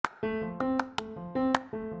Hey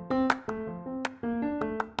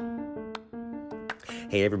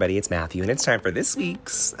everybody, it's Matthew, and it's time for this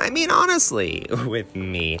week's, honestly, with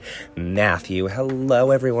me, Matthew.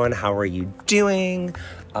 Hello everyone, how are you doing?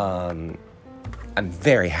 I'm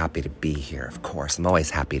very happy to be here, of course. I'm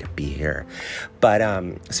always happy to be here. But,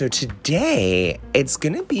 so today, it's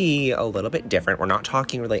gonna be a little bit different. We're not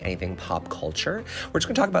talking really anything pop culture. We're just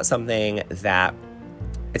gonna talk about something that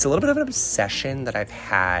it's a little bit of an obsession that I've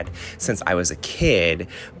had since I was a kid,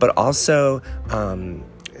 but also,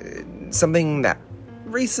 something that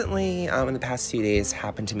recently, in the past few days,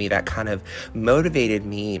 happened to me that kind of motivated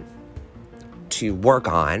me to work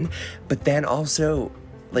on, but then also,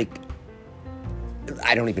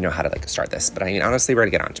 I don't even know how to start this, but honestly, we're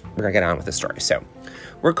gonna get on with the story. So,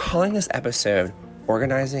 we're calling this episode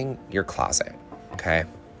 "Organizing Your Closet." Okay.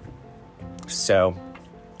 So,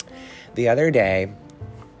 the other day,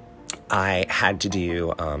 I had to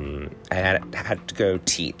do, I had to go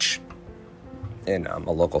teach in a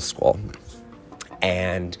local school.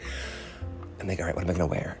 And I'm like, all right, what am I going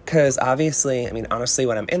to wear? Because obviously, honestly,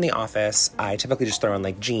 when I'm in the office, I typically just throw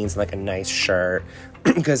on jeans and a nice shirt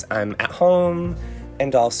because I'm at home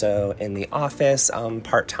and also in the office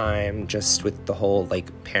part-time, just with the whole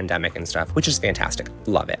pandemic and stuff, which is fantastic.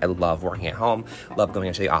 Love it. I love working at home. Love going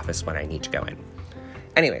into the office when I need to go in.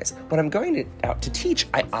 Anyways, when I'm going out to teach,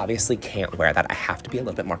 I obviously can't wear that. I have to be a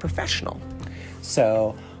little bit more professional.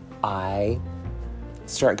 So I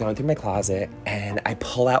start going through my closet and I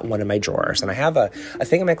pull out one of my drawers, and I have a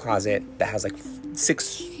thing in my closet that has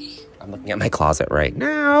 6. I'm looking at my closet right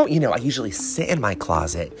now. I usually sit in my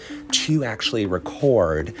closet to actually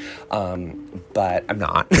record, but I'm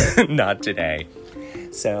not, not today.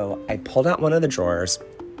 So I pulled out one of the drawers,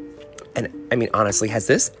 and honestly, has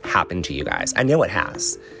this happened to you guys? I know it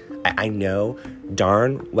has. I know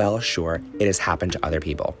darn well sure it has happened to other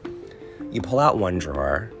people. You pull out one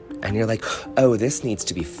drawer, and you're like, oh, this needs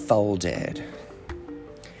to be folded.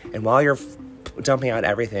 And while you're dumping out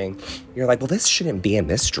everything, you're like, well, this shouldn't be in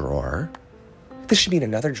this drawer. This should be in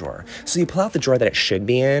another drawer. So you pull out the drawer that it should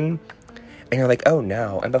be in, and you're like, oh,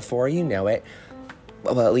 no. And before you know it,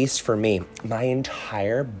 well, at least for me, my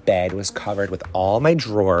entire bed was covered with all my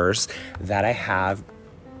drawers that I have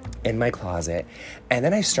in my closet. And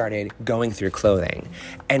then I started going through clothing.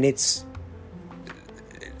 And it's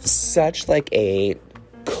such a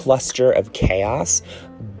cluster of chaos,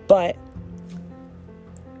 but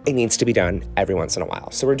it needs to be done every once in a while.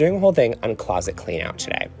 So we're doing a whole thing on closet clean out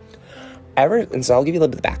today. And so I'll give you a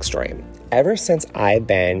little bit of the backstory. Ever since I've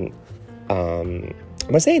been, I'm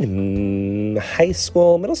gonna say in high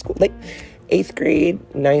school, middle school, 8th grade,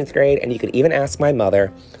 9th grade, and you could even ask my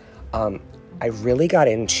mother, I really got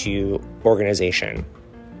into organization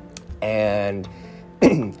and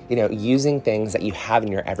using things that you have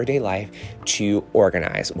in your everyday life to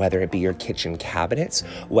organize, whether it be your kitchen cabinets,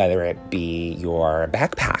 whether it be your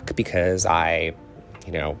backpack, because I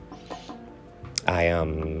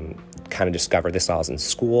kind of discovered this while I was in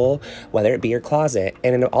school, whether it be your closet.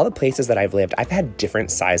 And in all the places that I've lived, I've had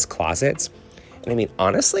different size closets. And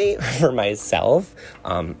honestly, for myself,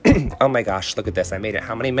 oh my gosh, look at this. I made it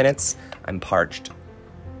how many minutes? I'm parched.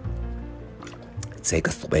 Take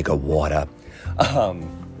a swig of water.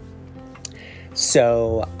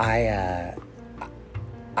 So I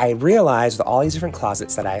realized with all these different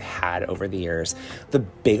closets that I've had over the years, the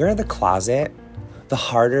bigger the closet, the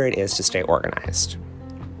harder it is to stay organized.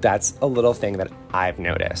 That's a little thing that I've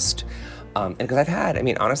noticed. And because I've had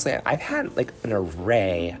an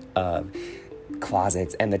array of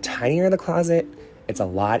closets, and the tinier the closet, it's a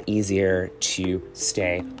lot easier to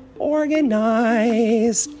stay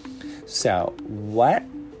organized. So what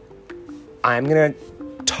I'm going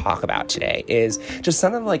to talk about today is just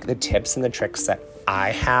some of the tips and the tricks that I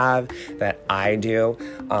have, that I do.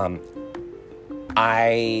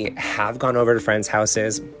 I have gone over to friends'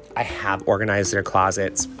 houses. I have organized their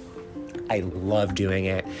closets. I love doing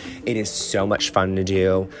it. It is so much fun to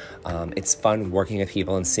do. It's fun working with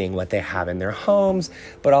people and seeing what they have in their homes,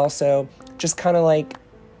 but also just kind of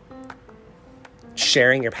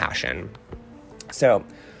sharing your passion. So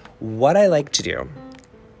what I like to do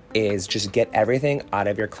is just get everything out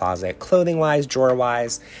of your closet, clothing-wise,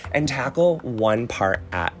 drawer-wise, and tackle one part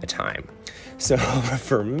at a time. So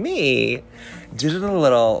for me, did it a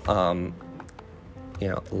little,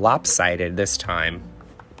 lopsided this time.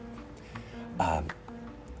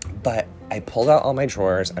 But I pulled out all my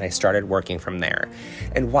drawers and I started working from there.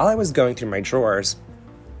 And while I was going through my drawers,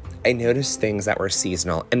 I noticed things that were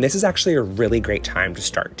seasonal. And this is actually a really great time to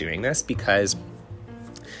start doing this because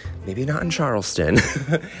maybe not in Charleston,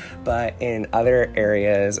 but in other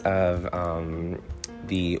areas of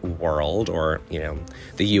the world, or,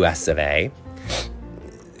 the US of A,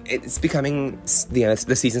 it's becoming,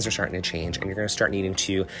 the seasons are starting to change, and you're going to start needing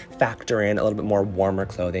to factor in a little bit more warmer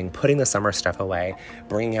clothing, putting the summer stuff away,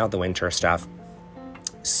 bringing out the winter stuff.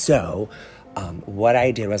 So what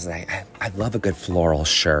I did was I love a good floral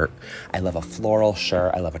shirt. I love a floral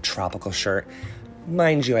shirt. I love a tropical shirt.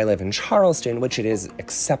 Mind you, I live in Charleston, which it is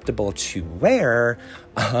acceptable to wear,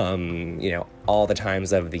 all the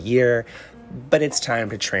times of the year. But it's time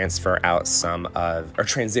to transition out some of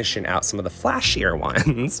the flashier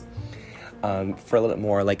ones for a little bit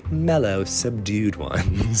more like mellow, subdued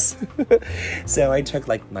ones. So I took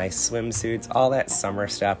like my swimsuits, all that summer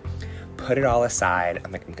stuff, put it all aside.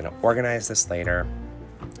 I'm like, I'm going to organize this later.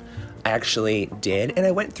 I actually did, and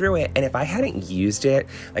I went through it, and if I hadn't used it,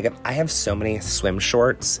 like I have so many swim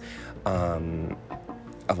shorts, along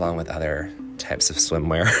with other types of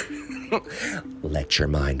swimwear. Let your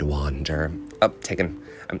mind wander.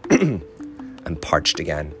 I'm parched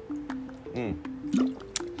again.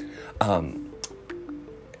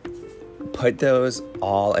 Put those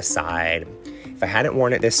all aside. If I hadn't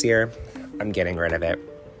worn it this year, I'm getting rid of it.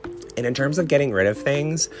 And in terms of getting rid of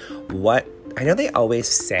things, I know they always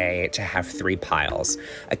say to have 3 piles: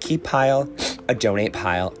 a keep pile, a donate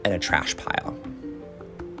pile, and a trash pile.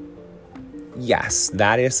 Yes,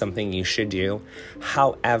 that is something you should do.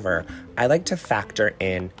 However, I like to factor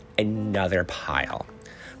in another pile.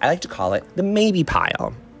 I like to call it the maybe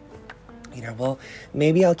pile. Well,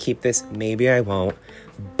 maybe I'll keep this, maybe I won't,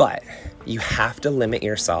 but you have to limit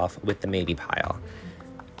yourself with the maybe pile.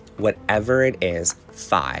 Whatever it is,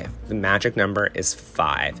 5. The magic number is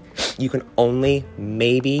 5. You can only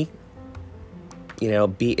maybe,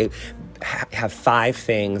 have 5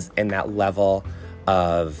 things in that level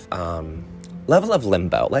of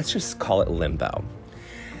limbo. Let's just call it limbo.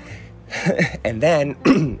 And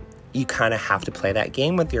then you kind of have to play that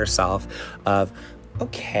game with yourself of,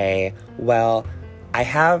 okay, well,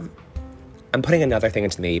 I'm putting another thing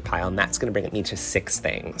into the maybe pile, and that's going to bring me to 6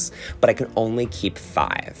 things, but I can only keep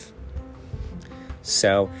 5.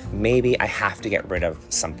 So maybe I have to get rid of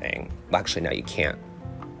something. Well, actually, no, you can't.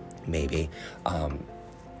 Maybe.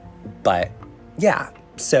 But yeah,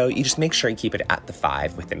 so you just make sure you keep it at the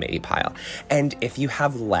 5 with the maybe pile. And if you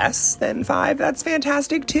have less than 5, that's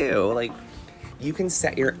fantastic too. Like, you can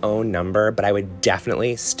set your own number, but I would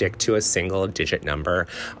definitely stick to a single digit number.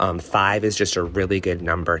 5 is just a really good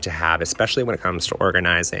number to have, especially when it comes to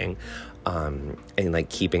organizing and like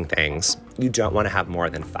keeping things. You don't want to have more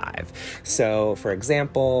than 5. So for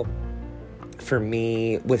example, for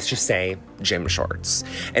me, let's just say gym shorts.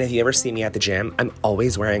 And if you ever see me at the gym, I'm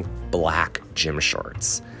always wearing black gym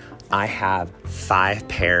shorts. I have 5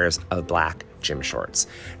 pairs of black gym shorts.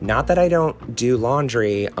 Not that I don't do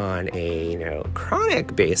laundry on a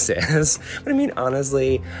chronic basis, but I mean,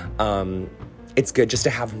 honestly, it's good just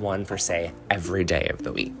to have one for, say, every day of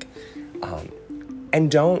the week.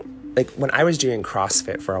 And when I was doing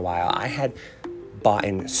CrossFit for a while, I had bought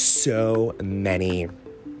in so many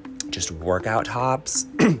just workout tops.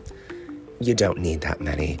 You don't need that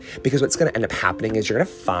many, because what's going to end up happening is you're going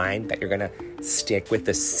to find that you're going to stick with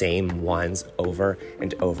the same ones over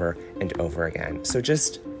and over and over again. So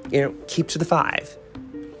just, keep to the 5.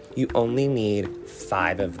 You only need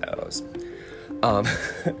 5 of those.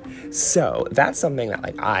 So that's something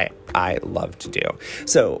that I love to do.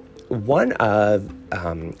 So one of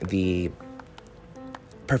the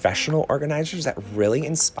professional organizers that really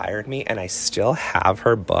inspired me, and I still have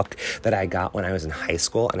her book that I got when I was in high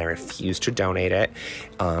school, and I refused to donate it.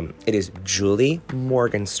 It is Julie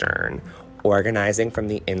Morgenstern, Organizing from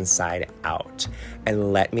the Inside Out.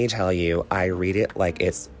 And let me tell you, I read it like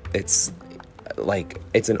it's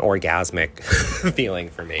an orgasmic feeling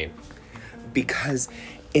for me, because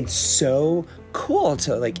it's so cool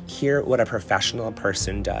to hear what a professional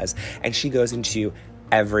person does. And she goes into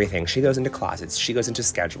everything. She goes into closets, she goes into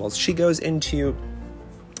schedules, she goes into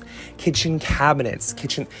kitchen cabinets,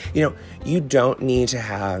 you don't need to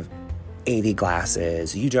have 80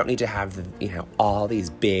 glasses. You don't need to have, all these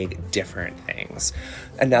big different things.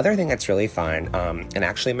 Another thing that's really fun, and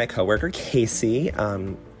actually my coworker Casey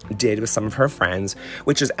did with some of her friends,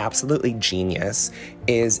 which is absolutely genius,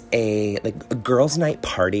 is a girls' night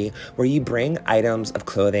party where you bring items of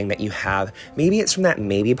clothing that you have. Maybe it's from that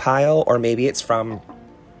maybe pile, or maybe it's from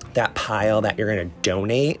that pile that you're going to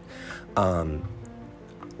donate.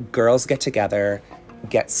 Girls get together,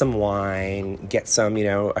 get some wine, get some,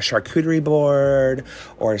 a charcuterie board,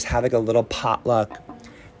 or just have a little potluck,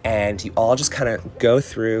 and you all just kind of go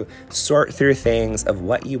through, sort through things of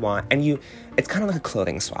what you want, and it's kind of like a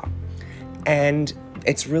clothing swap. And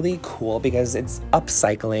it's really cool because it's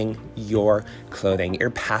upcycling your clothing.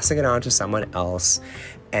 You're passing it on to someone else,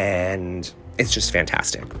 and it's just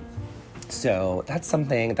fantastic. So that's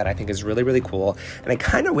something that I think is really, really cool. And I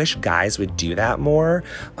kind of wish guys would do that more,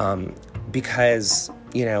 because,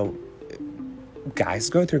 you know, guys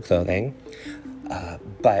go through clothing,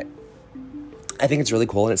 but I think it's really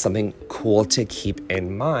cool, and it's something cool to keep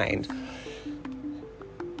in mind.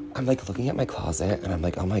 I'm like looking at my closet and I'm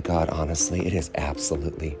like, oh my God, honestly, it is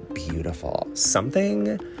absolutely beautiful.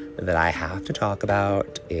 Something that I have to talk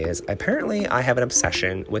about is apparently I have an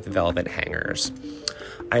obsession with velvet hangers.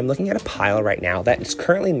 I'm looking at a pile right now that is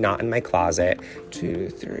currently not in my closet. 2,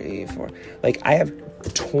 3, 4. Like, I have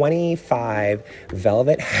 25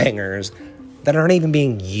 velvet hangers that aren't even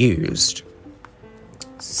being used.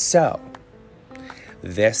 So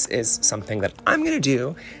this is something that I'm going to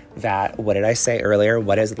do that, what did I say earlier?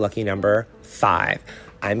 What is lucky number 5?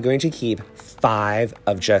 I'm going to keep 5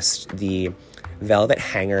 of just the velvet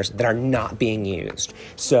hangers that are not being used.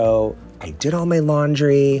 So I did all my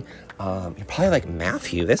laundry. You're probably like,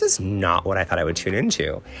 Matthew, this is not what I thought I would tune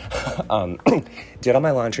into. Did all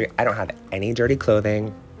my laundry. I don't have any dirty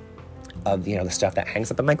clothing of, you know, the stuff that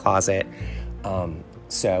hangs up in my closet.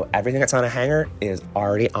 So everything that's on a hanger is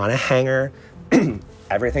already on a hanger.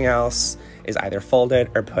 Everything else is either folded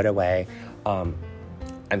or put away.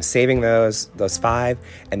 I'm saving those 5,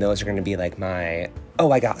 and those are going to be like my,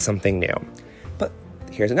 oh, I got something new. But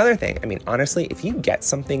here's another thing. I mean, honestly, if you get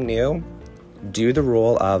something new, do the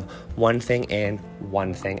rule of one thing in,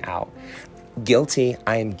 one thing out. Guilty.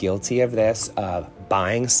 I am guilty of this, of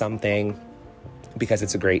buying something because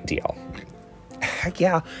it's a great deal. Heck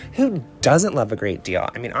yeah. Who doesn't love a great deal?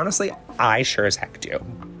 I mean, honestly, I sure as heck do.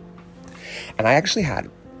 And I actually had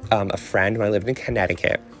a friend when I lived in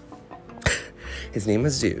Connecticut. His name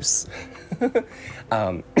was Zeus.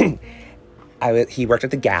 He worked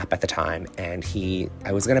at the Gap at the time, and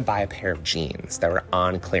I was going to buy a pair of jeans that were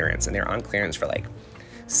on clearance, and they were on clearance for like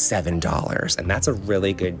 $7. And that's a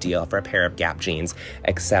really good deal for a pair of Gap jeans,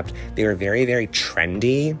 except they were very, very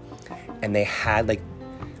trendy, and they had like,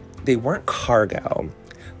 they weren't cargo,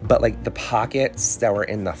 but like the pockets that were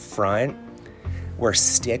in the front were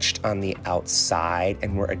stitched on the outside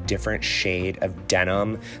and were a different shade of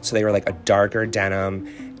denim. So they were like a darker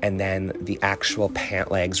denim, and then the actual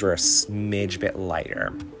pant legs were a smidge bit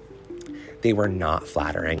lighter. They were not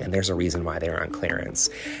flattering, and there's a reason why they were on clearance.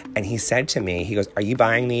 And he said to me, he goes, "Are you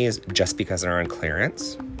buying these just because they're on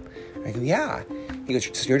clearance?" I go, "Yeah." He goes,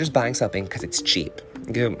 "So you're just buying something because it's cheap?"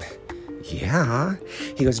 I go, "Yeah."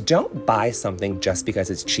 He goes, "Don't buy something just because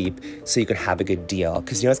it's cheap so you can have a good deal.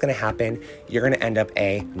 Because you know what's going to happen? You're going to end up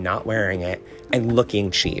not wearing it and looking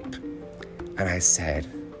cheap." And I said,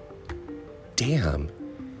 damn,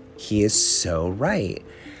 he is so right.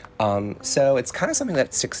 So it's kind of something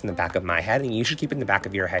that sticks in the back of my head, and you should keep it in the back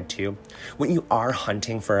of your head too. When you are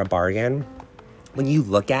hunting for a bargain, when you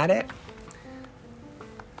look at it,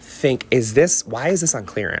 think, why is this on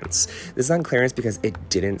clearance? This is on clearance because it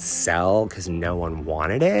didn't sell because no one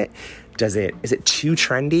wanted it? Is it too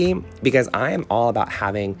trendy? Because I am all about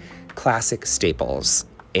having classic staples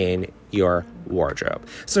in your wardrobe.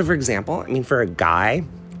 So for example, I mean, for a guy,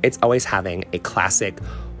 it's always having a classic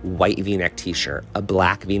white V-neck t-shirt, a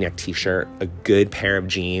black V-neck t-shirt, a good pair of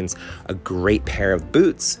jeans, a great pair of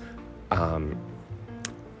boots,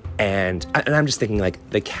 and I'm just thinking like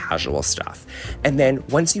the casual stuff. And then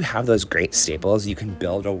once you have those great staples, you can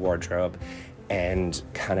build a wardrobe and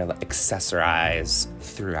kind of accessorize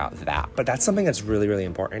throughout that. But that's something that's really, really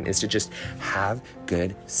important, is to just have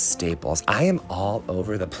good staples. I am all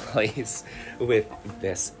over the place with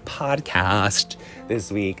this podcast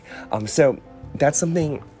this week. So that's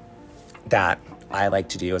something that I like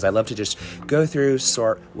to do, is I love to just go through,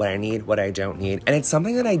 sort what I need, what I don't need. And it's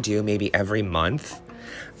something that I do maybe every month.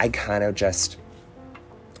 I kind of just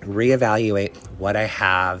reevaluate what I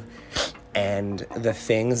have and the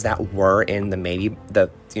things that were in the maybe, the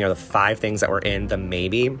 5 things that were in the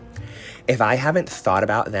maybe. If I haven't thought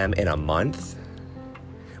about them in a month,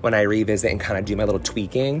 when I revisit and kind of do my little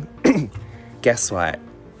tweaking, guess what?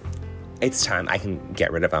 It's time. I can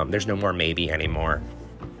get rid of them. There's no more maybe anymore.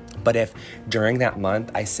 But if during that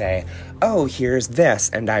month I say, oh, here's this,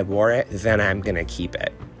 and I wore it, then I'm going to keep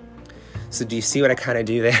it. So do you see what I kind of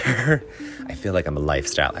do there? I feel like I'm a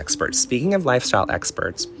lifestyle expert. Speaking of lifestyle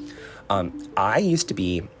experts, I used to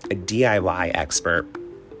be a DIY expert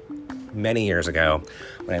many years ago.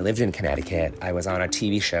 When I lived in Connecticut, I was on a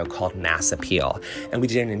TV show called Mass Appeal, and we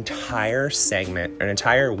did an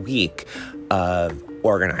entire week of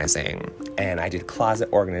organizing, and I did closet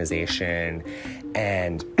organization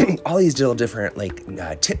and all these little different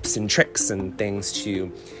tips and tricks and things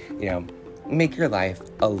to, make your life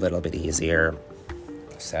a little bit easier.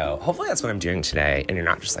 So hopefully that's what I'm doing today, and you're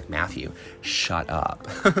not just like, Matthew, shut up.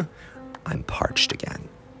 I'm parched again.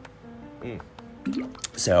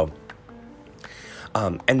 So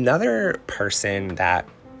another person that,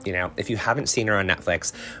 if you haven't seen her on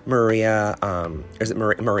Netflix,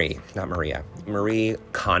 Marie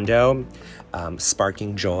Kondo,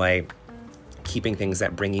 Sparking Joy, keeping things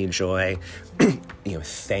that bring you joy,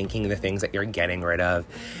 thanking the things that you're getting rid of.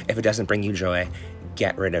 If it doesn't bring you joy,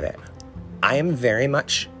 get rid of it. I am very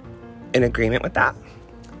much in agreement with that.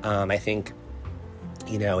 I think,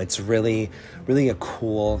 it's really, really a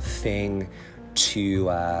cool thing to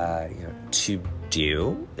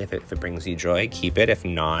do. If it brings you joy, keep it. If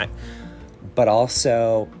not, but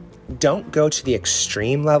also don't go to the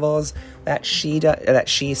extreme levels that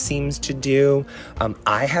she seems to do.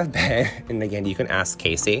 I have been, and again, you can ask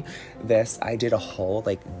Casey this, I did a whole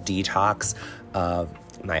detox of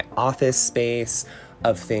my office space,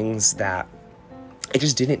 of things that I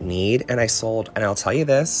just didn't need. And I'll tell you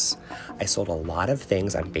this, I sold a lot of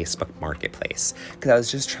things on Facebook Marketplace because I was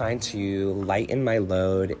just trying to lighten my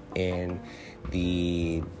load in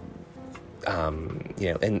the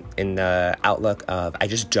in the outlook of, I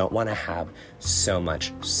just don't want to have so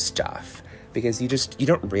much stuff, because you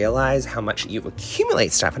don't realize how much you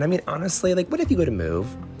accumulate stuff. And I mean, honestly, what if you go to move?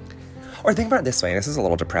 Or think about it this way, and this is a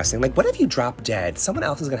little depressing, what if you drop dead? Someone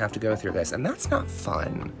else is going to have to go through this, and that's not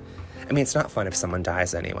fun. I mean, it's not fun if someone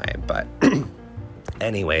dies anyway, but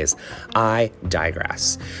anyways, I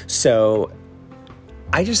digress. So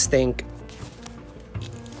I just think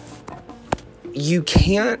you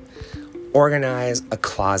can't organize a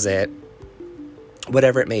closet,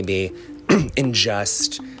 whatever it may be, in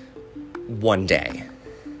just one day.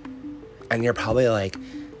 And you're probably like,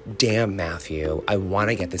 damn, Matthew, I want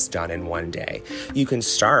to get this done in one day. You can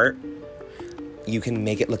start, you can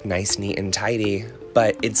make it look nice, neat, and tidy,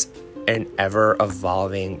 but it's an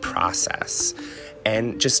ever-evolving process.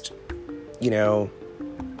 And just,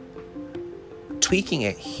 tweaking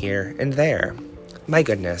it here and there. My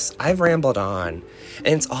goodness, I've rambled on, and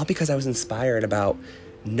it's all because I was inspired about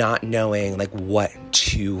not knowing what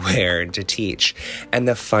to wear to teach. And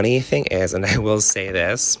the funny thing is, and I will say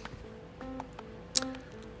this,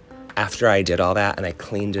 after I did all that and I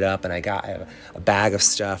cleaned it up and I got a bag of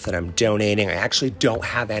stuff that I'm donating, I actually don't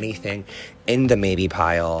have anything in the maybe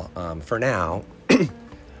pile for now.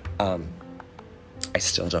 I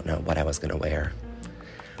still don't know what I was going to wear.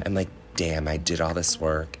 I'm like, damn, I did all this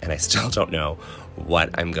work and I still don't know what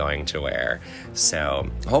I'm going to wear. So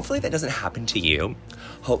hopefully that doesn't happen to you.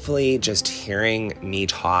 Hopefully just hearing me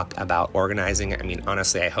talk about organizing, I mean,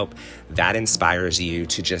 honestly, I hope that inspires you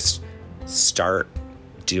to just start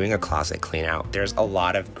doing a closet clean out. There's a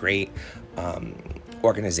lot of great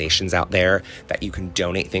organizations out there that you can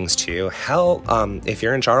donate things to. Hell, if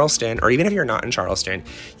you're in Charleston, or even if you're not in Charleston,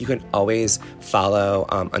 you can always follow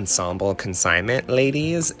Ensemble Consignment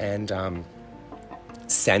ladies and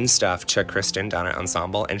send stuff to Kristen down at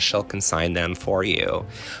Ensemble, and she'll consign them for you.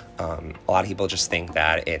 A lot of people just think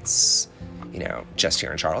that it's, just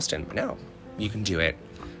here in Charleston, but no, you can do it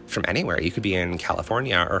from anywhere. You could be in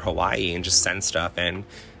California or Hawaii and just send stuff and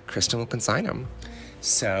Kristen will consign them.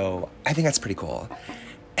 So I think that's pretty cool.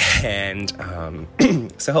 And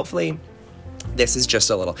so hopefully this is just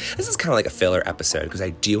this is kind of like a filler episode, because I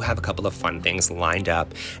do have a couple of fun things lined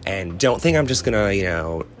up, and don't think I'm just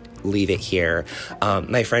gonna, leave it here.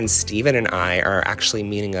 My friend Steven and I are actually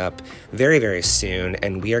meeting up very, very soon,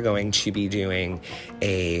 and we are going to be doing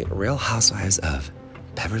a Real Housewives of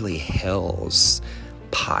Beverly Hills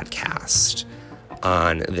podcast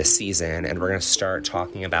on this season, and we're going to start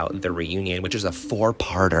talking about the reunion, which is a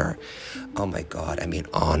 4-parter. Oh my God. I mean,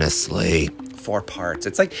 honestly, 4 parts.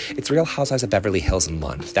 It's Real Housewives of Beverly Hills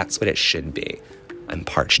month. That's what it should be. I'm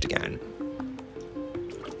parched again.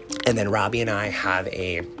 And then Robbie and I have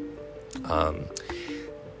a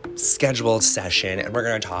scheduled session, and we're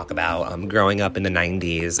going to talk about growing up in the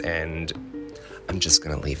 90s, and I'm just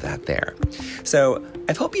going to leave that there. So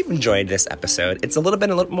I hope you've enjoyed this episode. It's a little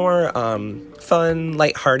more fun,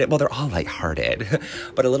 lighthearted. Well, they're all lighthearted,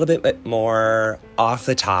 but a little bit more off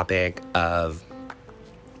the topic of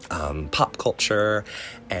pop culture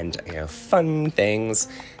and, fun things.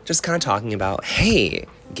 Just kind of talking about, hey,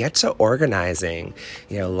 get to organizing,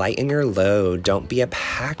 lighten your load. Don't be a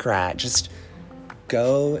pack rat. Just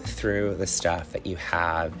go through the stuff that you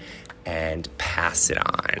have and pass it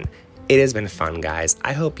on. It has been fun, guys.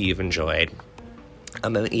 I hope you've enjoyed.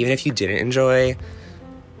 Even if you didn't enjoy,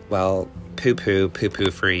 well, poo-poo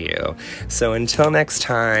for you. So until next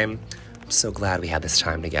time, so glad we had this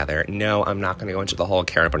time together. No, I'm not going to go into the whole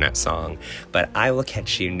Karen Burnett song, but I will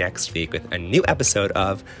catch you next week with a new episode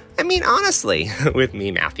of, honestly, with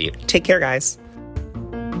me, Matthew. Take care, guys.